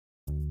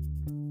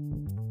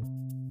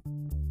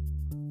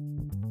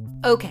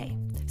Okay,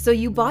 so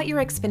you bought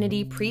your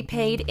Xfinity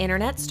Prepaid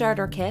Internet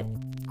Starter Kit.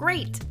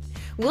 Great!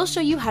 We'll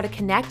show you how to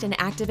connect and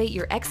activate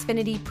your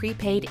Xfinity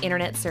Prepaid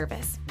Internet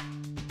Service.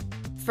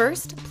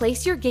 First,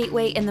 place your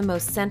gateway in the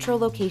most central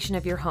location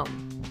of your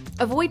home.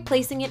 Avoid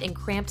placing it in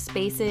cramped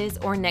spaces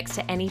or next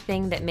to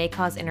anything that may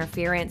cause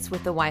interference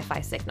with the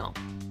Wi-Fi signal.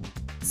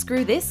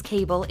 Screw this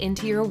cable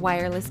into your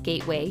wireless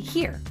gateway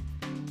here.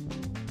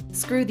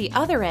 Screw the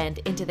other end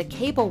into the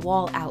cable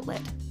wall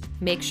outlet.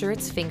 Make sure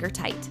it's finger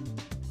tight.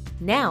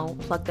 Now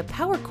plug the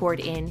power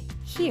cord in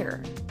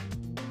here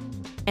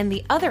and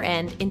the other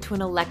end into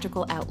an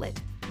electrical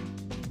outlet.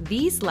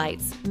 These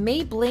lights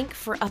may blink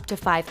for up to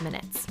 5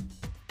 minutes.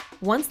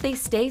 Once they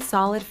stay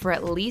solid for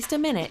at least a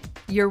minute,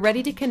 you're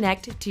ready to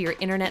connect to your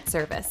internet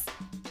service.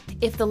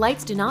 If the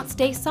lights do not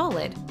stay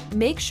solid,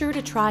 make sure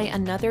to try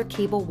another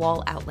cable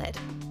wall outlet.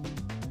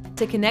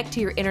 To connect to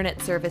your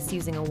internet service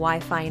using a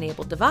Wi-Fi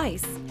enabled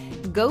device,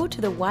 go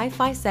to the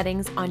Wi-Fi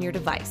settings on your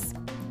device,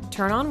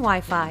 turn on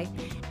Wi-Fi,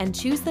 and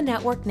choose the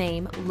network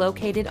name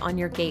located on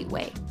your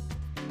gateway.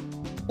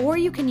 Or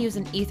you can use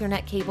an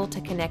Ethernet cable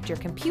to connect your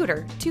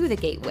computer to the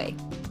gateway.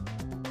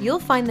 You'll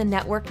find the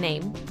network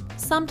name,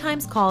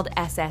 sometimes called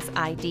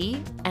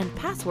SSID, and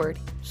password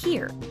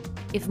here.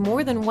 If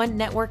more than one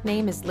network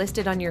name is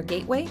listed on your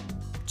gateway,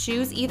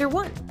 choose either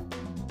one.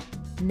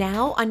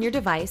 Now on your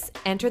device,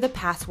 enter the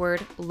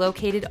password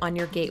located on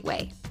your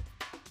gateway.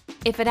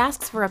 If it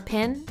asks for a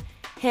PIN,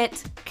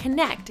 hit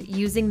Connect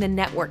using the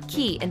network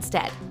key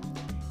instead.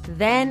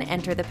 Then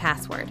enter the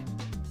password.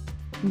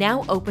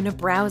 Now open a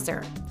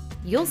browser.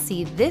 You'll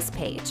see this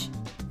page.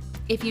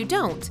 If you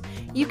don't,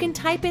 you can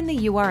type in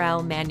the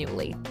URL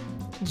manually.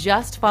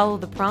 Just follow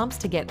the prompts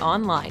to get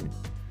online.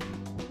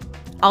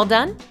 All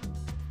done?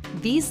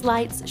 These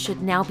lights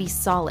should now be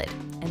solid,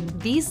 and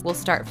these will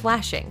start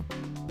flashing.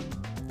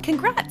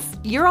 Congrats,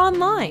 you're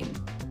online!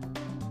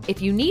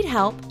 If you need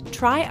help,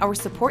 try our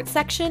support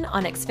section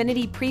on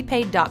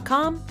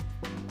xfinityprepaid.com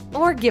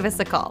or give us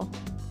a call.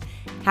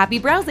 Happy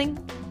browsing!